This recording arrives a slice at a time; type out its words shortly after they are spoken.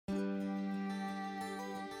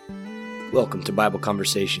Welcome to Bible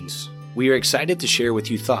Conversations. We are excited to share with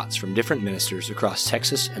you thoughts from different ministers across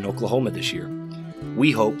Texas and Oklahoma this year.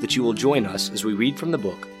 We hope that you will join us as we read from the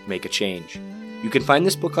book, Make a Change. You can find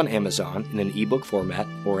this book on Amazon in an ebook format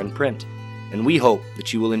or in print, and we hope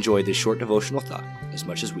that you will enjoy this short devotional thought as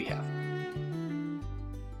much as we have.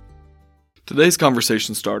 Today's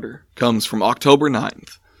conversation starter comes from October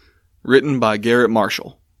 9th, written by Garrett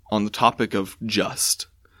Marshall on the topic of just,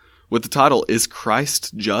 with the title, Is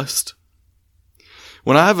Christ Just?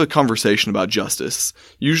 When I have a conversation about justice,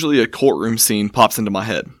 usually a courtroom scene pops into my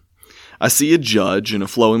head. I see a judge in a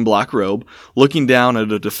flowing black robe looking down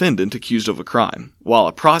at a defendant accused of a crime, while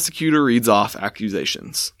a prosecutor reads off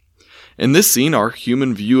accusations. In this scene, our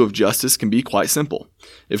human view of justice can be quite simple.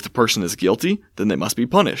 If the person is guilty, then they must be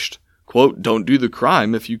punished. Quote, don't do the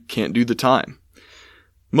crime if you can't do the time.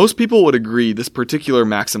 Most people would agree this particular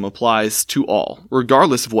maxim applies to all,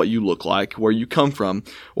 regardless of what you look like, where you come from,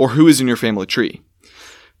 or who is in your family tree.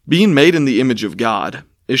 Being made in the image of God,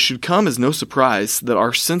 it should come as no surprise that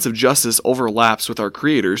our sense of justice overlaps with our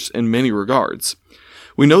Creator's in many regards.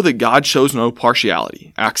 We know that God shows no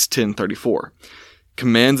partiality, Acts 10:34,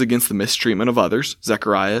 commands against the mistreatment of others,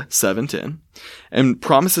 Zechariah 7:10, and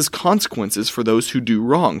promises consequences for those who do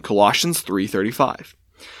wrong, Colossians 3:35.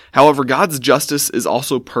 However, God's justice is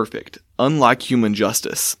also perfect, unlike human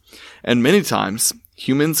justice, and many times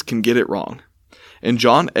humans can get it wrong. In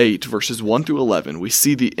John 8, verses 1 through 11, we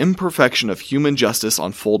see the imperfection of human justice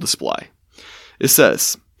on full display. It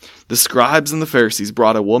says, The scribes and the Pharisees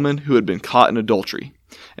brought a woman who had been caught in adultery,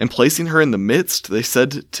 and placing her in the midst, they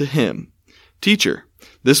said to him, Teacher,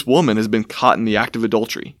 this woman has been caught in the act of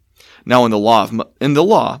adultery. Now in the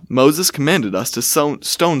law, Moses commanded us to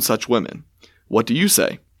stone such women. What do you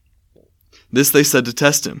say? This they said to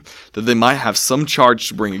test him, that they might have some charge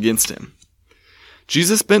to bring against him.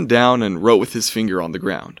 Jesus bent down and wrote with his finger on the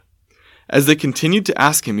ground. As they continued to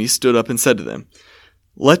ask him, he stood up and said to them,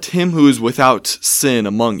 Let him who is without sin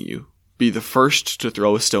among you be the first to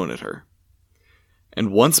throw a stone at her.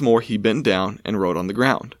 And once more he bent down and wrote on the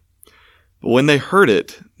ground. But when they heard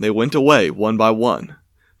it, they went away one by one,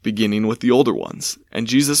 beginning with the older ones, and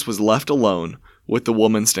Jesus was left alone with the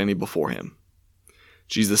woman standing before him.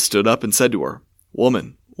 Jesus stood up and said to her,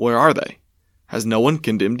 Woman, where are they? Has no one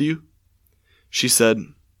condemned you? She said,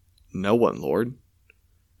 No one, Lord.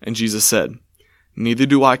 And Jesus said, Neither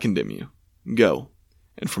do I condemn you. Go,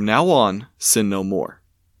 and from now on, sin no more.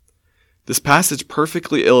 This passage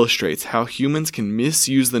perfectly illustrates how humans can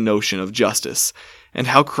misuse the notion of justice, and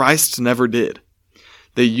how Christ never did.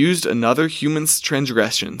 They used another human's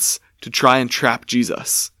transgressions to try and trap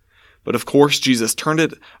Jesus. But of course, Jesus turned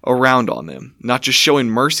it around on them, not just showing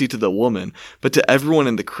mercy to the woman, but to everyone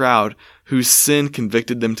in the crowd whose sin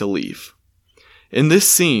convicted them to leave. In this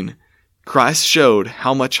scene, Christ showed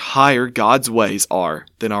how much higher God's ways are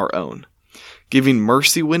than our own, giving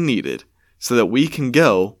mercy when needed so that we can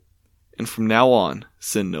go and from now on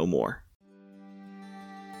sin no more.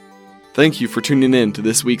 Thank you for tuning in to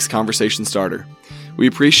this week's Conversation Starter. We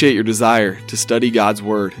appreciate your desire to study God's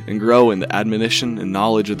Word and grow in the admonition and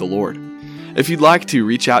knowledge of the Lord. If you'd like to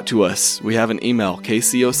reach out to us, we have an email,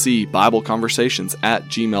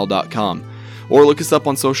 kcocbibleconversations@gmail.com. Or look us up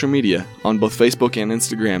on social media, on both Facebook and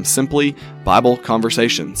Instagram, simply Bible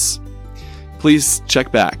Conversations. Please check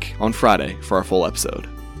back on Friday for our full episode.